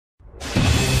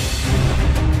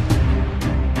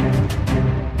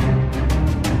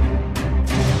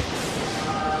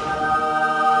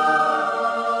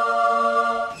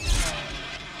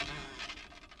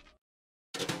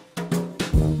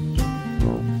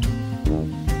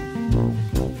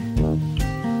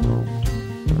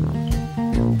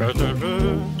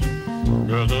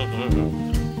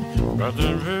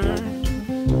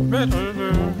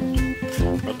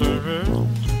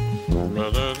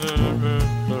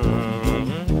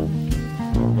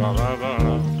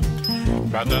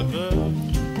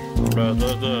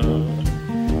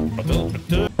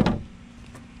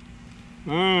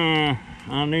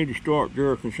I need to start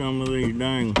jerking some of these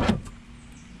dang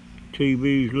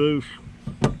TVs loose.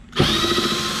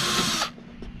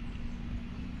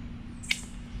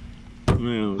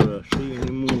 Now, do I see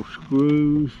any more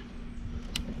screws?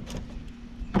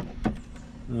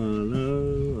 No.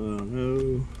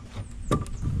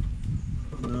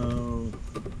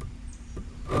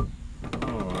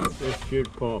 Alright, this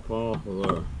should pop off of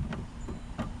there.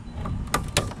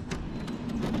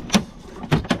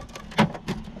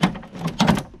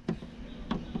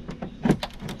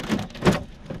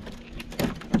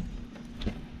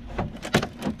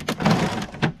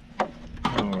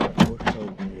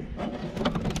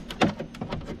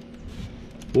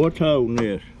 What's holding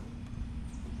this?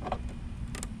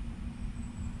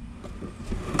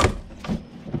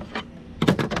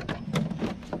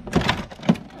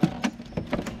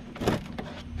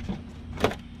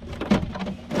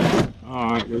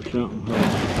 Alright, there's something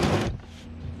holding.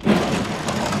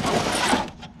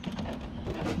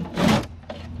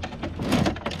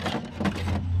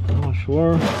 I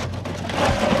swear.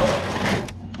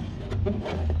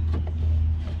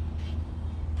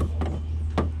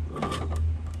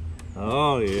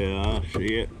 Oh yeah, I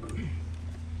see it.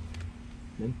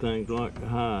 Them things like to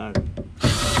hide.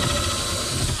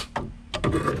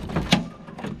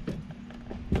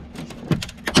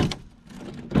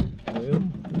 Well,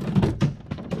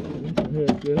 what the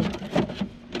heck, yeah.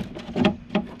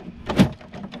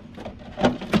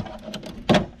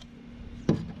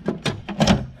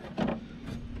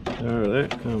 There, that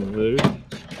comes loose.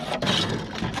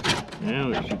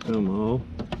 Now it should come off.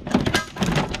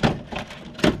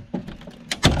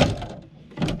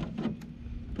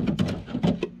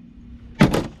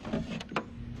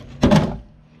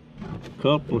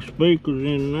 Couple of speakers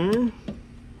in there.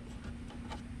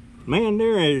 Man,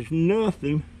 there is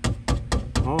nothing.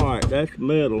 Alright, that's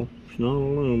metal. It's not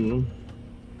aluminum.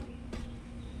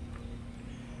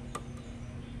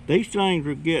 These things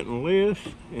are getting less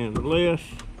and less.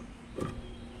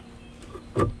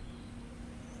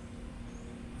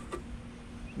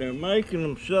 They're making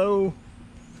them so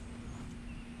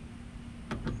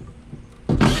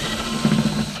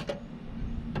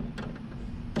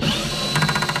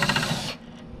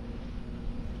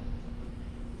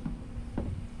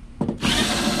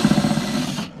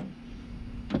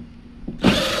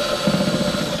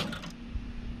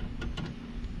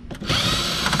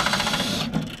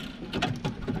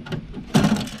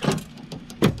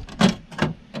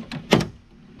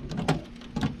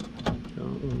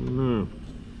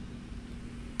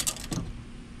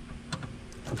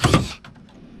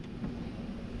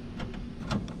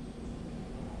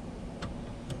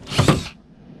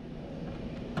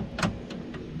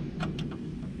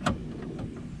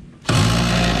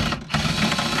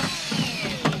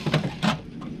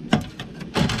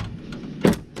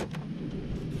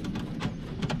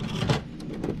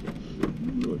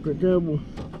the double.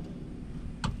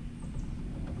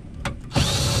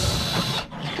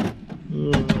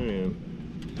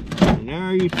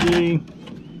 Now you see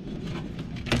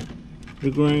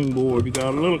the green board. You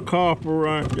got a little copper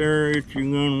right there that you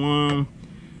can unwind.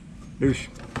 There's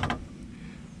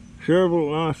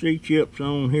several IC chips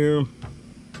on here.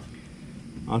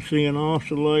 I see an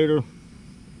oscillator,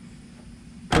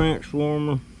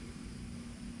 transformer,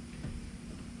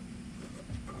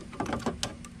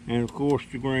 and of course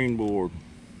the green board.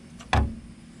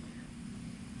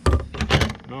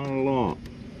 Not a lot.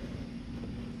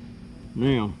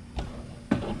 Now,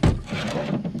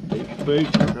 these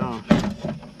speakers,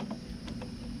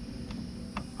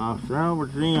 I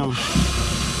salvaged them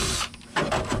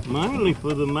mainly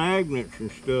for the magnets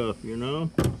and stuff, you know.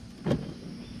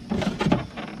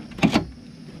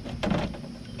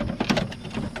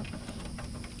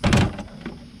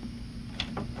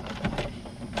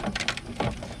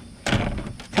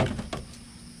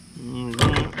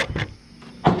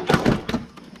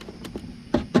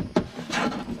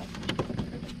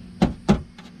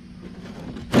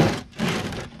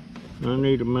 I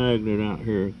need a magnet out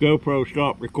here. GoPro,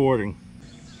 stop recording.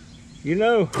 You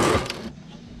know,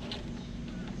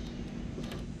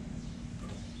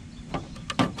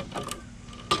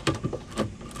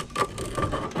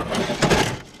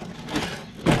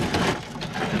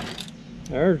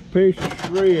 there's a piece of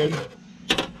thread.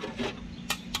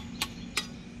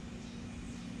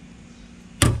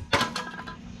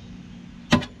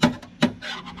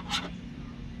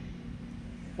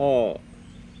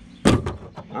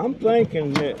 I'm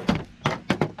thinking that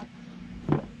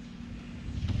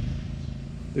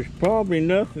there's probably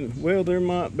nothing. Well, there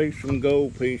might be some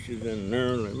gold pieces in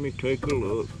there. Let me take a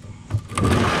look.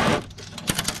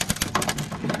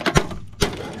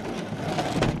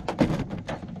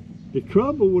 The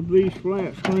trouble with these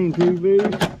flat screen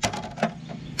TVs,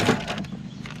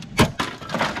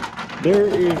 there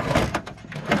is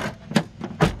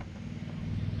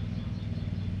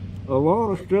a lot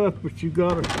of stuff that you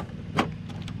gotta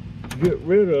get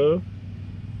rid of.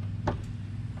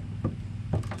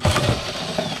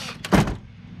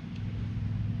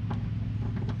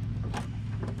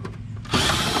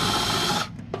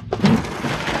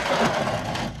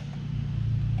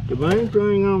 The main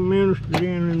thing I'm interested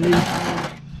in these things,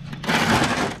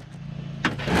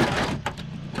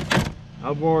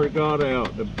 I've already got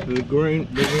out the green,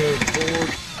 the board,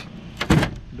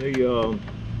 the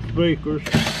speakers,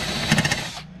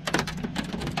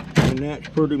 and that's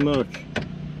pretty much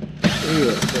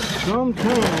it. But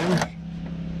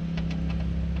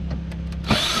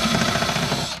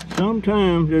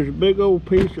sometimes there's a big old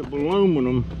piece of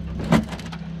aluminum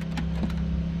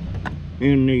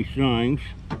in these things.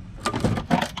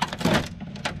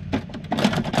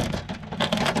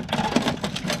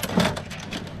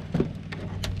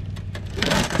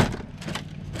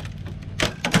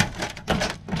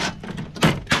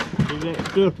 That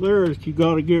stuff there that you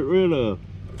got to get rid of.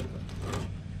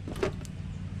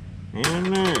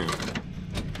 And there.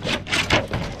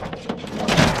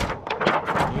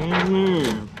 And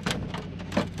there.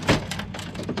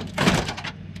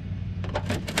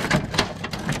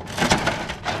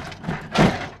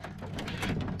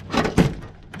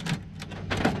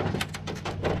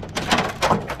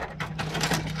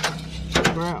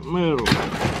 Scrap metal.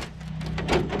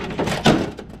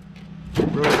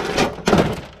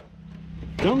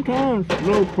 Sometimes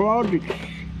little projects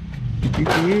you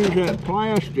can use that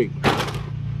plastic.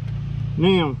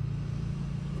 Now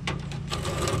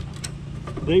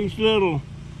these little,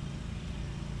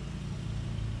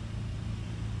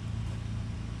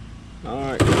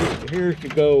 alright, here's the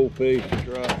gold pieces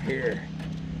right here.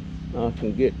 I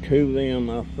can get to them,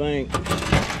 I think.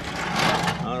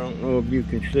 I don't know if you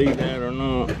can see that or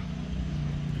not,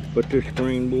 but this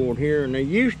screen board here, and they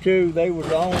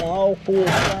was on all four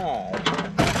sides.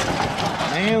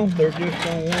 Now they're just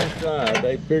on one side.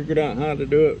 They figured out how to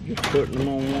do it, just putting them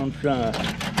on one side.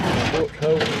 Now what's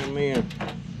holding them in?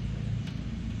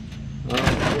 I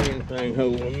don't see anything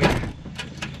holding them in.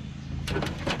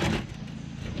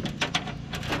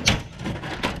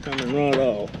 Coming right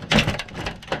off.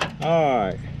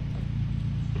 Alright.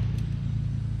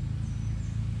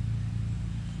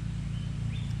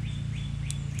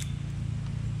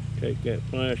 Take that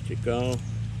plastic off.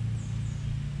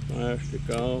 Plastic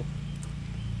off.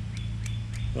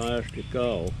 Plastic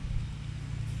off.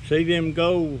 See them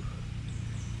gold,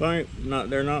 they're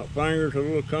not fingers, or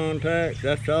little contacts.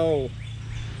 That's all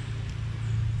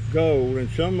gold, and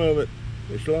some of it,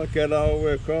 it's like that all the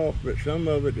way across, but some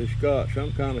of it has got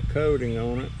some kind of coating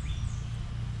on it.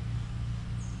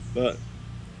 But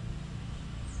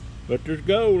there's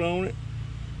gold on it,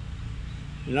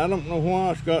 and I don't know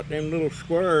why it's got them little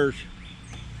squares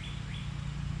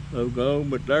of gold,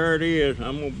 but there it is.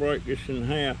 I'm gonna break this in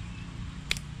half.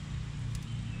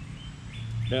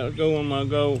 That'll go in my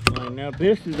gold thing. Now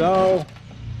this is all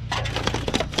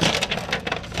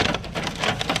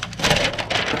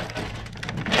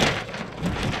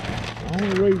the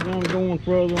only reason I'm going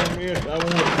further on this, I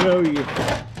want to show you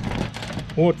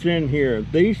what's in here.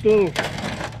 These little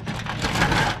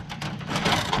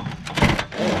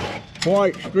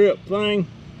white strip thing,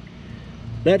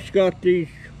 that's got these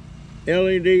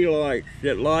LED lights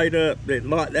that light up,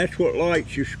 that's what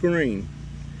lights your screen.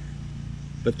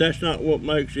 But that's not what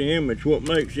makes the image. What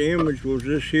makes the image was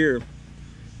this here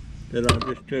that I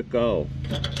just took off.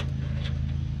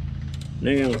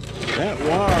 Now, that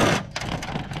wire,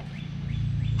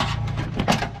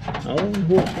 I wonder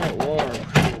what that wire is.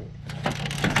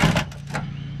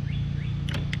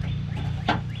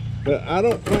 But I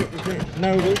don't think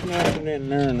there's nothing in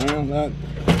there now.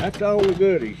 That's all the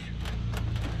goodies.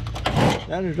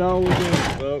 That is all the goodies,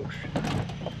 folks.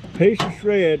 Piece of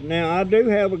shred. Now, I do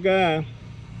have a guy.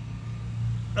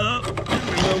 Let me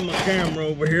move my camera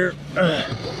over here.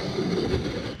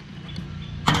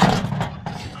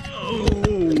 Oh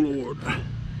Lord.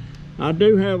 I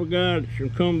do have a guy that can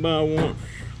come by once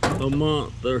a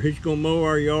month, or he's gonna mow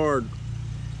our yard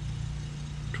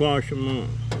twice a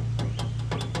month.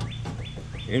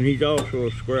 And he's also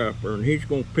a scrapper, and he's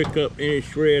gonna pick up any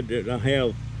shred that I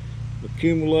have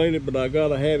accumulated, but I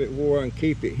gotta have it where I can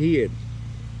keep it hid.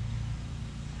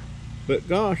 But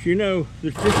gosh, you know,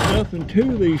 there's just nothing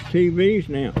to these TVs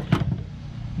now.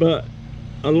 But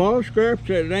a lot of scraps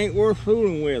that it ain't worth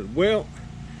fooling with. Well,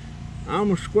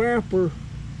 I'm a scrapper,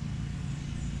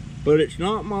 but it's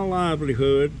not my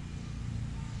livelihood.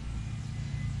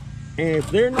 And if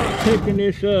they're not picking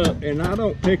this up, and I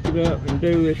don't pick it up and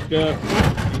do this stuff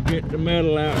and get the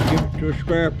metal out and give it to a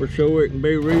scrapper so it can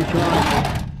be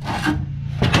recycled,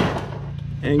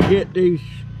 and get this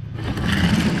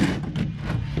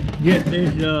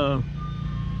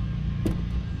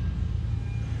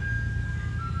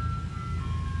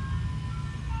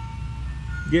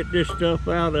stuff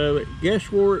out of it,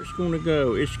 guess where it's going to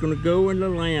go? It's going to go in the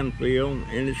landfill,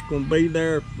 and it's going to be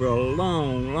there for a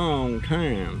long, long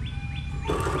time.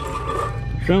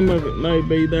 Some of it may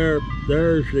be there.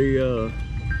 There's the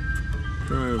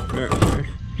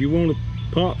if you want a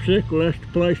popsicle, that's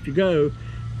the place to go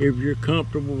if you're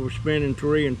comfortable with spending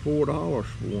 $3 and $4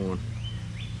 for one.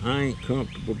 I ain't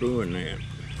comfortable doing that.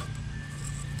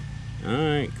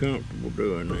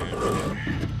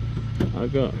 I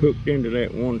got hooked into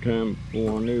that one time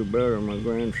before I knew better. My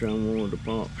grandson wanted a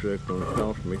popsicle and it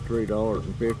cost me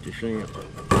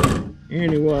 $3.50.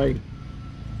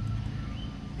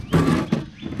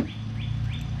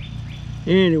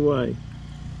 Anyway,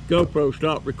 GoPro,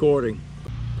 stop recording.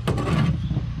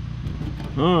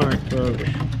 Alright, folks.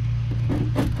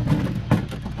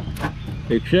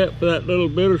 Except for that little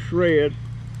bit of shred,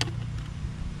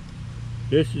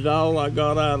 this is all I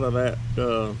got out of that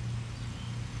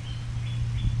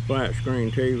flat screen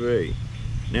TV.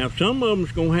 Now some of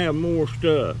them's gonna have more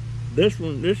stuff. This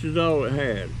is all it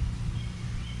had.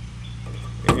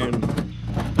 And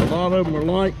a lot of them are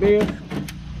like this,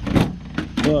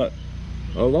 but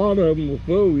a lot of them will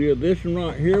fool you. This one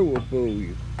right here will fool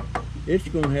you. It's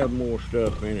gonna have more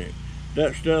stuff in it.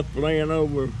 That stuff laying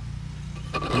over,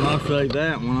 when I say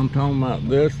that one, I'm talking about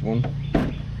this one.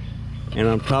 And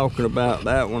I'm talking about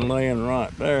that one laying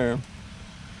right there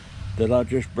that I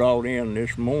just brought in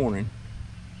this morning.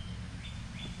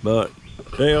 But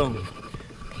there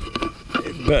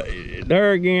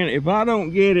again, if I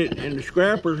don't get it and the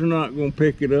scrappers are not going to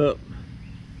pick it up,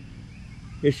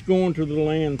 it's going to the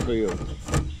landfill.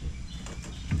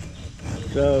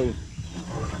 So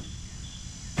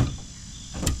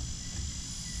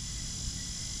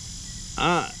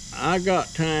I got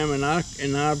time, and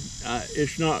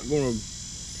it's not going to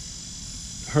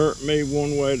hurt me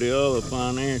one way or the other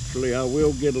financially. I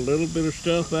will get a little bit of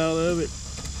stuff out of it,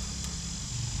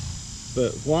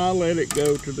 but why let it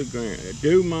go to the ground?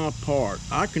 Do my part.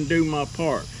 I can do my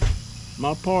part.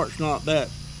 My part's not that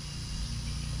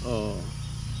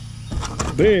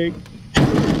big.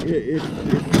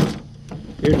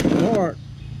 It's a part.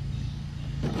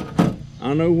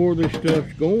 I know where this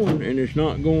stuff's going, and it's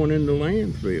not going in the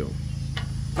landfill.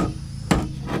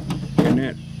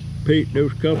 And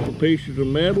those couple pieces of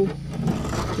metal,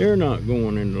 they're not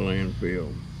going in the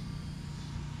landfill.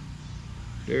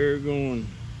 They're going,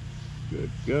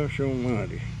 good gosh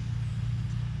almighty.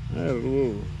 I have a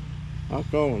little, I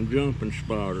call them jumping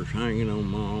spiders hanging on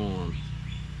my arm.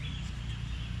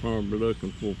 Probably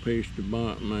looking for a piece to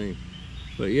bite me.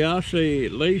 But yeah, I see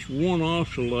at least one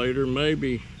oscillator,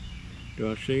 maybe. Do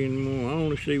I see any more? I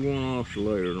only see one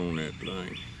oscillator on that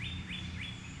thing.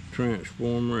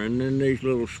 Transformer, and then these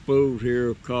little spools here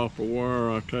of copper wire,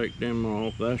 I take them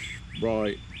off. That's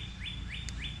bright.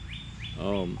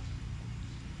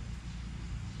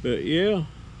 But yeah,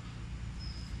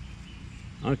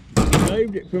 I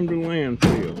saved it from the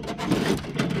landfill.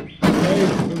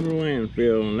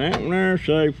 And that one there,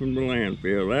 saved from the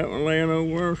landfill. That one laying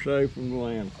over there, saved from the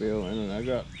landfill. And then I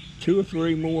got 2 or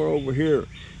 3 more over here,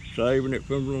 saving it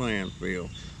from the landfill.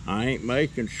 I ain't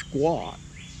making squat,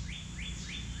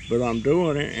 but I'm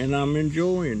doing it, and I'm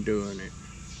enjoying doing it.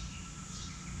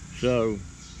 So,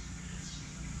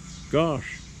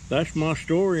 gosh, that's my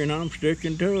story, and I'm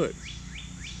sticking to it.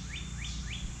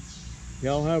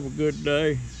 Y'all have a good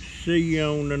day. See you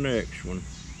on the next one.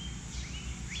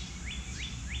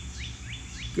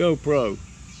 GoPro,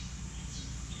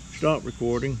 stop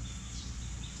recording.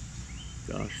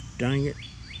 Gosh dang it.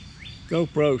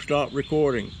 GoPro, stop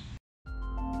recording.